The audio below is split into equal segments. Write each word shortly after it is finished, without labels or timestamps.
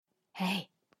Hey,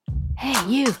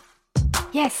 you.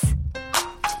 Yes,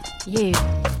 you.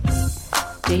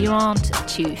 Do you want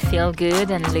to feel good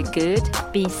and look good?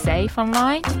 Be safe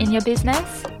online in your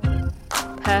business?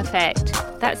 Perfect.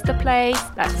 That's the place,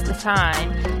 that's the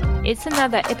time. It's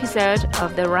another episode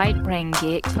of the Right Brain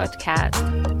Geek podcast.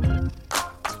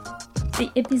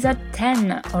 The episode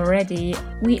 10 already.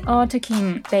 We are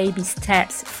taking baby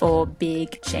steps for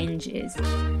big changes.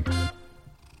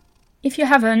 If you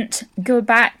haven't, go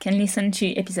back and listen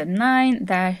to episode 9.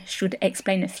 That should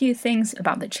explain a few things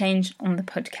about the change on the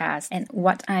podcast and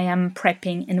what I am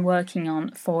prepping and working on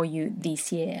for you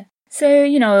this year.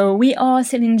 So, we are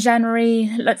still in January.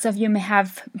 Lots of you may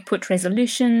have put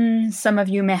resolution. Some of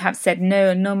you may have said,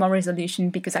 no more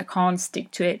resolution because I can't stick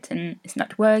to it and it's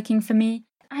not working for me.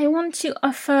 I want to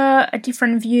offer a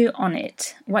different view on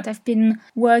it, what I've been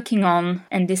working on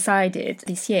and decided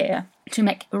this year to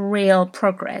make real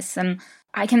progress. And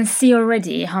I can see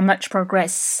already how much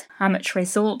progress, how much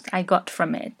result I got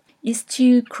from it, is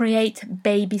to create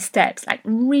baby steps, like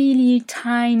really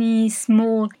tiny,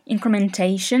 small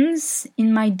incrementations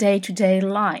in my day-to-day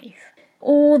life.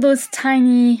 All those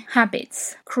tiny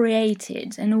habits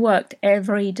created and worked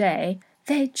every day,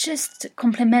 they just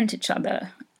complement each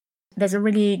other. There's a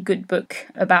really good book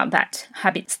about that,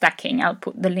 habit stacking. I'll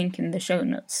put the link in the show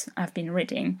notes I've been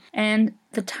reading. And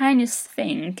the tiniest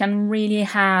thing can really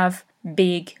have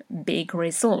big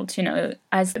results.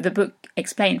 As the book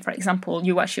explained, for example,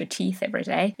 you wash your teeth every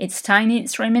day. It's tiny,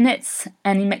 it's 3 minutes,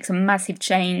 and it makes a massive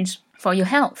change for your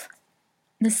health.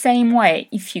 The same way,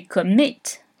 if you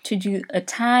commit to do a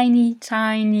tiny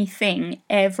thing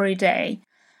every day,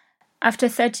 after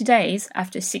 30 days,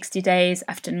 after 60 days,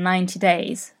 after 90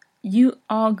 days, you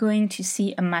are going to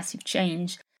see a massive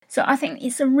change. So I think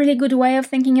it's a really good way of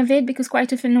thinking of it, because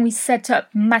quite often we set up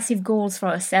massive goals for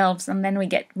ourselves and then we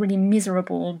get really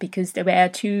miserable because they were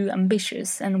too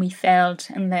ambitious and we failed,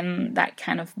 and then that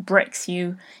kind of breaks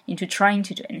you into trying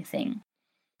to do anything.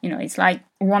 It's like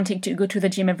wanting to go to the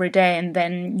gym every day and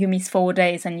then you miss 4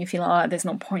 days and you feel, there's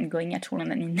no point going at all, and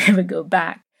then you never go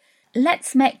back.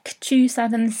 Let's make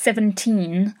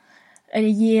 2017 a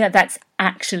year that's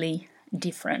actually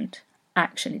different.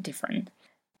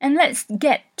 And let's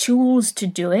get tools to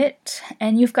do it,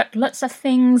 and you've got lots of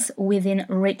things within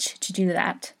reach to do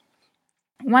that.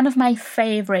 One of my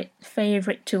favorite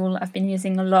tool I've been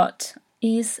using a lot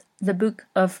is the Book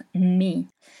of Me.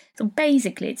 So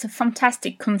basically, it's a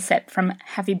fantastic concept from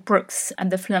Harvey Brooks at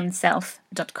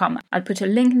thefluentself.com. I'll put a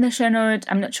link in the show note.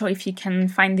 I'm not sure if you can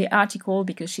find the article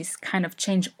because she's kind of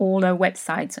changed all her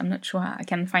websites. I'm not sure I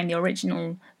can find the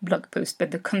original blog post,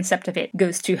 but the concept of it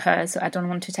goes to her, so I don't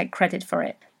want to take credit for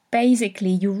it.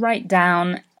 Basically, you write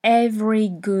down every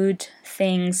good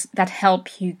things that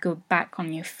help you go back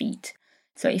on your feet.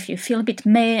 So if you feel a bit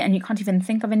meh and you can't even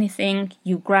think of anything,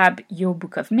 you grab your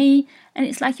Book of Me and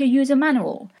it's like your user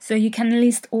manual. So you can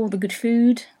list all the good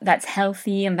food that's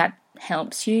healthy and that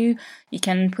helps you. You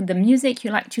can put the music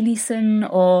you like to listen,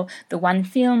 or the one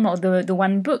film or the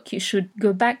one book you should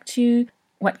go back to.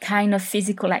 What kind of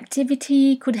physical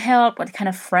activity could help? What kind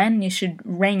of friend you should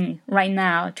ring right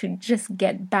now to just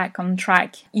get back on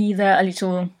track? Either a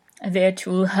little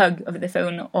virtual hug over the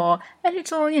phone or a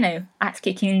little,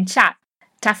 ass-kicking chat.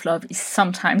 Tough love is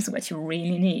sometimes what you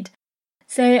really need.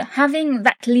 So having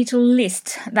that little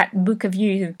list, that book of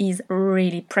you, is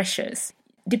really precious.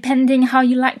 Depending how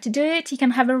you like to do it, you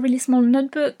can have a really small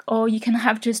notebook, or you can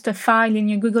have just a file in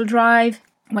your Google Drive.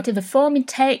 Whatever form it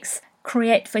takes,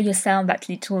 create for yourself that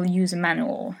little user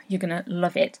manual. You're gonna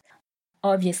love it.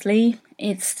 Obviously,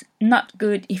 it's not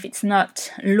good if it's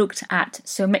not looked at,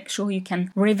 so make sure you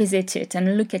can revisit it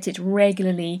and look at it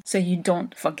regularly so you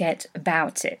don't forget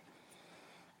about it.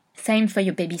 Same for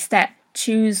your baby step.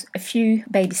 Choose a few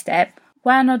baby steps,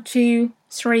 1 or 2,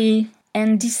 3,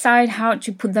 and decide how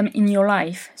to put them in your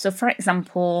life. So for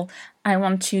example, I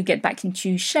want to get back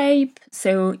into shape.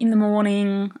 So in the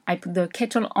morning, I put the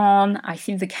kettle on, I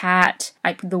feed the cat,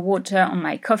 I put the water on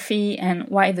my coffee, and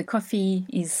while the coffee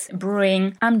is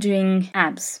brewing, I'm doing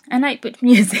abs. And I put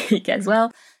music as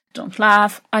well. Don't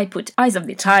laugh. I put Eyes of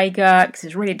the Tiger because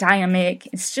it's really dynamic.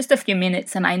 It's just a few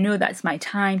minutes and I know that's my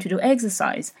time to do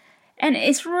exercise. And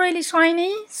it's really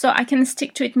tiny, so I can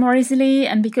stick to it more easily.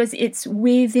 And because it's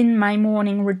within my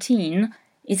morning routine,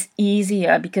 it's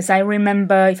easier because I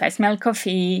remember if I smell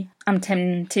coffee, I'm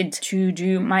tempted to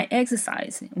do my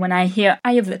exercise. When I hear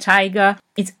Eye of the Tiger,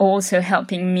 it's also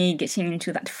helping me getting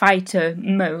into that fighter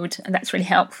mode. And that's really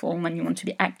helpful when you want to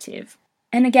be active.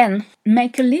 And again,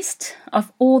 make a list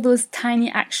of all those tiny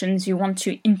actions you want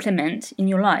to implement in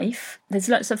your life. There's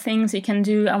lots of things you can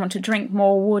do. I want to drink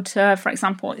more water, for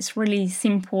example. It's really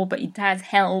simple, but it does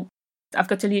help. I've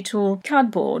got a little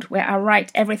cardboard where I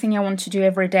write everything I want to do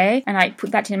every day, and I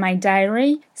put that in my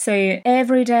diary. So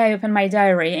every day I open my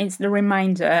diary, it's the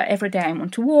reminder. Every day I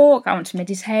want to walk, I want to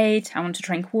meditate, I want to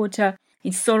drink water.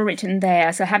 It's all written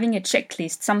there. So having a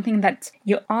checklist, something that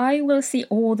your eye will see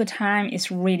all the time,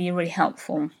 is really, really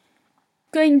helpful.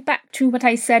 Going back to what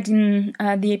I said in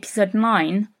the episode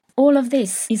 9, all of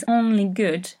this is only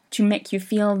good to make you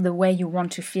feel the way you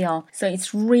want to feel. So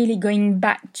it's really going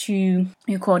back to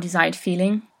your core desired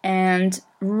feeling and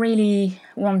really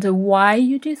wonder why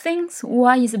you do things.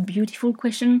 Why is a beautiful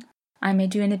question. I may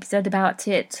do an episode about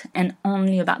it and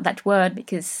only about that word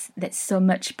because there's so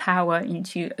much power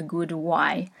into a good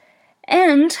why.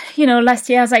 And, last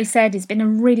year, as I said, it's been a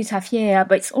really tough year,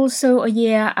 but it's also a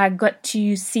year I got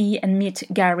to see and meet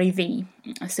Gary Vee.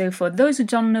 So for those who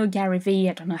don't know Gary Vee,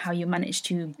 I don't know how you managed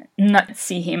to not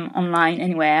see him online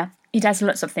anywhere. He does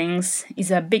lots of things.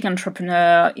 He's a big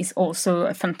entrepreneur. He's also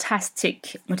a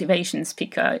fantastic motivation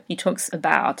speaker. He talks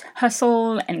about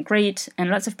hustle and grit, and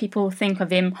lots of people think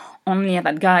of him only as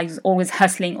that guy who's always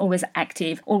hustling, always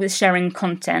active, always sharing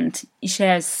content. He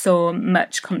shares so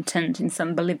much content, it's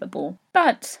unbelievable.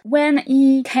 But when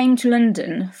he came to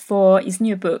London for his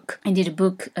new book, he did a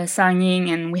book signing,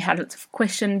 and we had lots of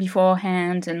questions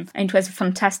beforehand, and it was a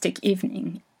fantastic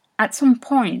evening. At some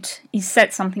point, he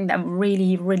said something that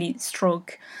really, really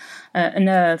struck a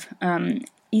nerve.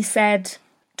 He said,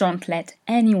 "Don't let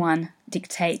anyone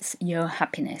dictate your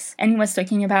happiness." And he was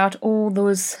talking about all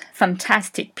those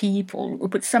fantastic people who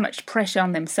put so much pressure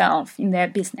on themselves in their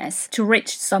business to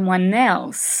reach someone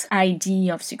else's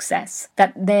idea of success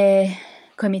that they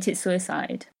committed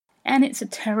suicide. And it's a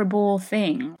terrible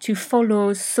thing to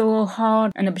follow so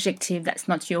hard an objective that's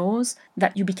not yours,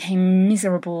 that you became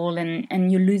miserable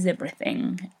and you lose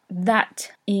everything.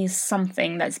 That is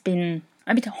something that's been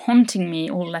a bit haunting me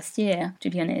all last year, to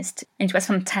be honest. And it was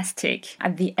fantastic.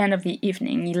 At the end of the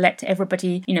evening, he let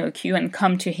everybody, queue and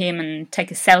come to him and take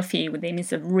a selfie with him.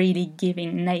 He's a really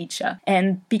giving nature.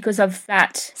 And because of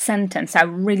that sentence, I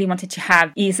really wanted to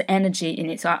have his energy in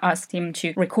it. So I asked him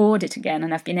to record it again,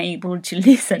 and I've been able to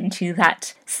listen to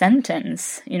that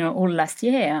sentence, all last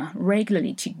year,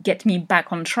 regularly, to get me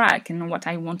back on track and what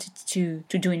I wanted to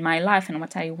do in my life and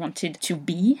what I wanted to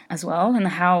be as well, and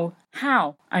how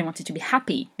I wanted to be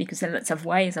happy, because there are lots of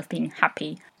ways of being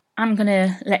happy. I'm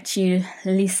gonna let you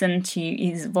listen to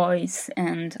his voice,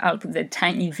 and I'll put the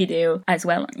tiny video as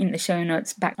well in the show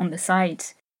notes back on the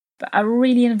site. But I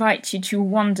really invite you to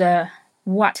wonder,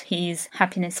 what is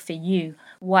happiness for you?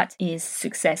 What is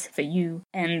success for you?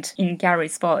 And in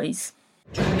Gary's voice,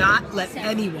 do not let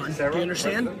anyone, do you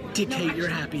understand, dictate your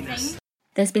happiness.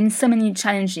 There's been so many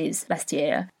challenges last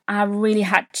year. I really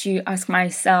had to ask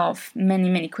myself many,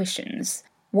 many questions.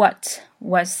 What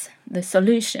was the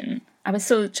solution? I was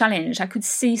so challenged. I could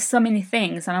see so many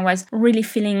things, and I was really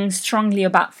feeling strongly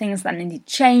about things that needed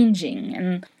changing.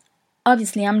 And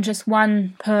obviously, I'm just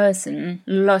one person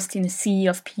lost in a sea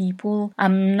of people.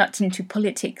 I'm not into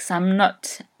politics. I'm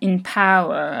not in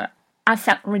power. I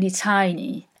felt really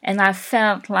tiny, and I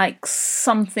felt like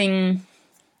something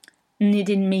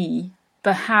needed me.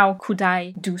 But how could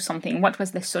I do something? What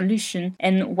was the solution,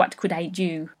 and what could I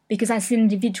do? Because as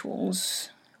individuals,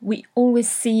 we always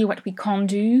see what we can't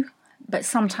do, but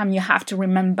sometimes you have to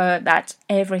remember that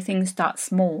everything starts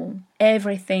small.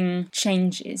 Everything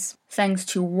changes thanks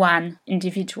to one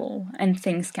individual, and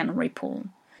things can ripple.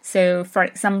 So, for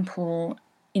example,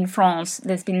 in France,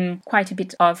 there's been quite a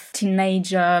bit of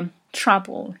teenager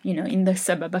trouble, in the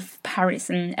suburb of Paris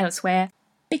and elsewhere.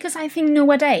 Because I think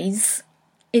nowadays,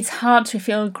 it's hard to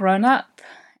feel grown up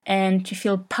and to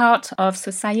feel part of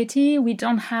society. We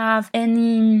don't have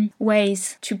any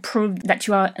ways to prove that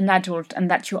you are an adult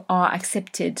and that you are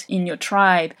accepted in your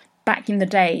tribe. Back in the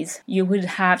days, you would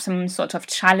have some sort of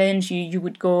challenge, you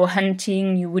would go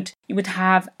hunting, you would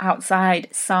have outside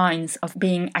signs of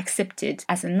being accepted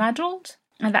as an adult.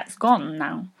 And that's gone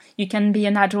now. You can be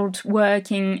an adult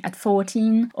working at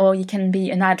 14, or you can be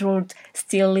an adult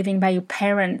still living by your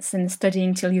parents and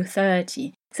studying till you're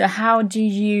 30. So how do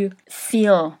you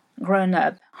feel grown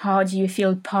up? How do you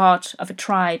feel part of a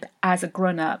tribe as a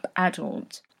grown-up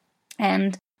adult?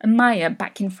 And Maya,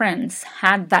 back in France,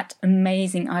 had that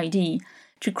amazing idea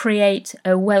to create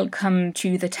a welcome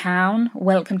to the town,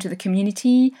 welcome to the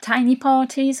community, tiny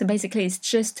party. So basically it's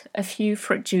just a few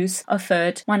fruit juice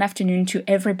offered one afternoon to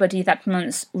everybody that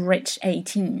month reached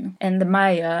 18. And the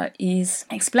Maya is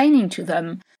explaining to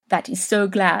them that he's so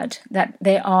glad that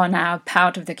they are now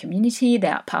part of the community, they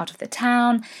are part of the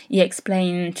town. He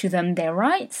explained to them their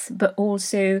rights, but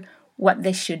also what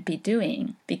they should be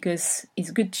doing, because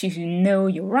it's good to know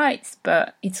your rights,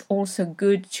 but it's also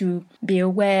good to be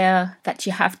aware that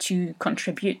you have to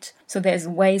contribute. So there's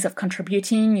ways of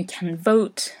contributing. You can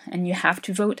vote, and you have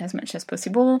to vote as much as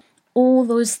possible. All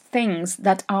those things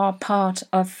that are part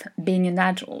of being an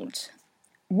adult.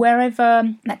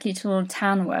 Wherever that little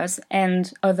town was,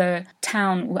 and other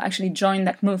towns who actually joined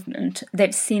that movement,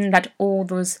 they've seen that all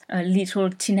those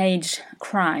little teenage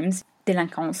crimes,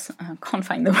 délinquance, can't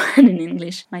find the word in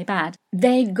English, my bad,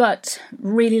 they got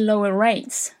really lower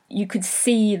rates. You could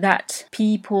see that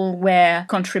people were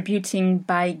contributing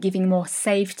by giving more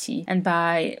safety and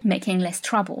by making less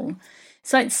trouble.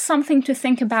 So it's something to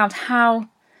think about, how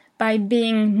by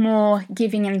being more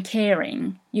giving and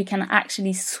caring, you can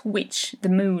actually switch the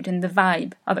mood and the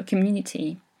vibe of a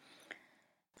community.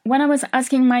 When I was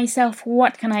asking myself,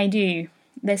 what can I do?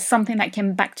 There's something that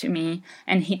came back to me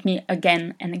and hit me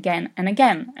again and again and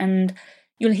again. And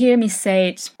you'll hear me say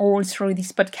it all through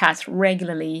this podcast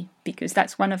regularly, because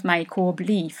that's one of my core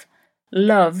beliefs.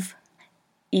 Love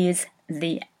is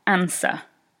the answer.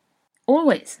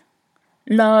 Always.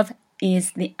 Love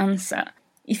is the answer.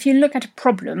 If you look at a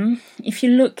problem, if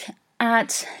you look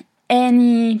at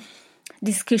any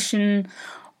discussion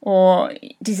or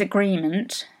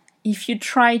disagreement, if you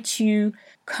try to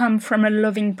come from a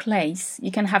loving place,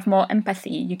 you can have more empathy,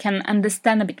 you can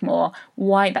understand a bit more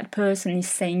why that person is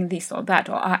saying this or that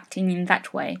or acting in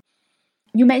that way.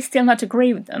 You may still not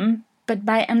agree with them, but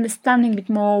by understanding a bit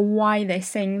more why they're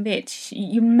saying this,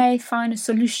 you may find a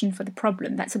solution for the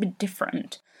problem that's a bit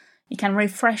different. You can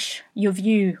refresh your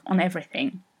view on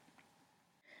everything.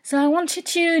 So I want you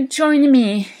to join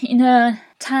me in a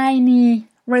tiny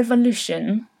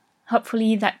revolution,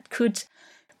 hopefully that could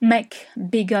make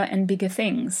bigger and bigger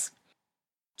things.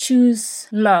 Choose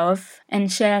love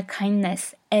and share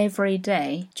kindness every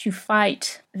day to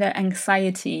fight the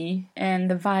anxiety and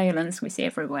the violence we see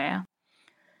everywhere.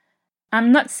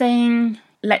 I'm not saying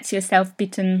let yourself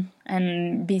beaten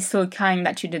and be so kind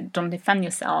that you don't defend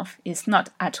yourself. It's not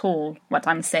at all what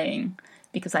I'm saying,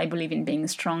 because I believe in being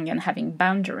strong and having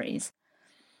boundaries.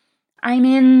 I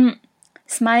mean,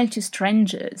 smile to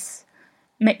strangers.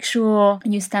 Make sure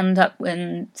you stand up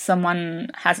when someone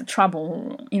has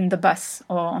trouble in the bus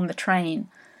or on the train.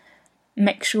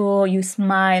 Make sure you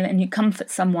smile and you comfort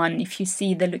someone if you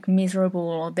see they look miserable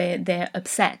or they're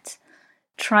upset.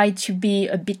 Try to be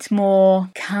a bit more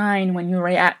kind when you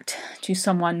react to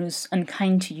someone who's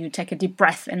unkind to you. Take a deep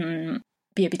breath and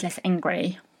be a bit less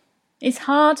angry. It's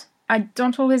hard. I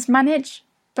don't always manage,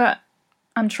 but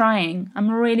I'm trying. I'm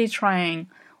really trying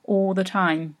all the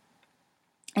time.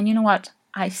 And you know what?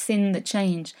 I've seen the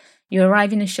change. You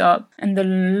arrive in a shop and the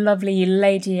lovely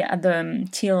lady at the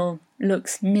till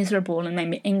looks miserable and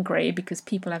maybe angry because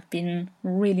people have been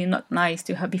really not nice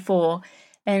to her before.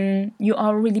 And you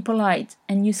are really polite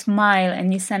and you smile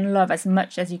and you send love as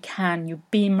much as you can. You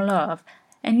beam love.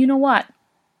 And you know what?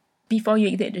 Before you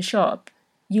exit the shop,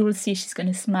 you will see she's going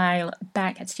to smile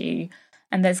back at you.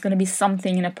 And there's going to be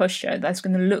something in her posture that's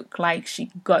going to look like she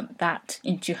got that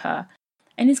into her.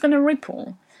 And it's going to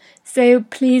ripple. So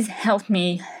please help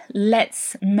me.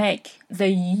 Let's make the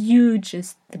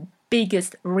hugest, the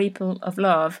biggest ripple of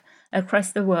love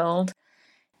across the world.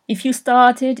 If you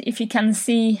started, if you can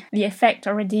see the effect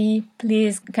already,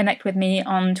 please connect with me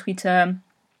on Twitter.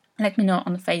 Let me know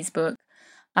on Facebook.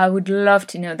 I would love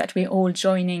to know that we're all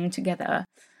joining together.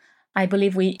 I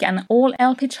believe we can all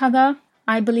help each other.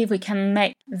 I believe we can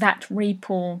make that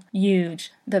ripple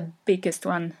huge, the biggest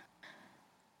one.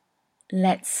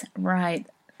 Let's ride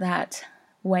that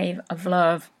wave of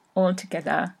love all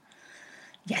together.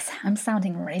 Yes, I'm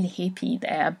sounding really hippie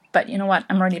there, but you know what?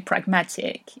 I'm really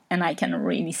pragmatic and I can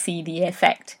really see the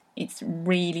effect. It's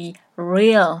really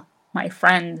real, my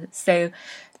friend. So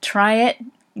try it.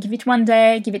 Give it one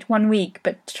day, give it 1 week,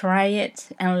 but try it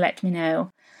and let me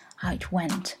know how it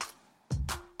went.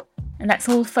 And that's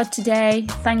all for today.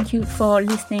 Thank you for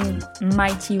listening,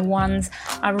 mighty ones.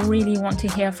 I really want to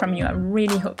hear from you. I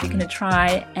really hope you're going to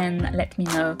try and let me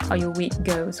know how your week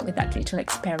goes with that little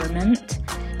experiment.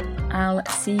 I'll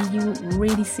see you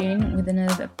really soon with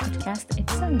another podcast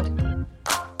episode.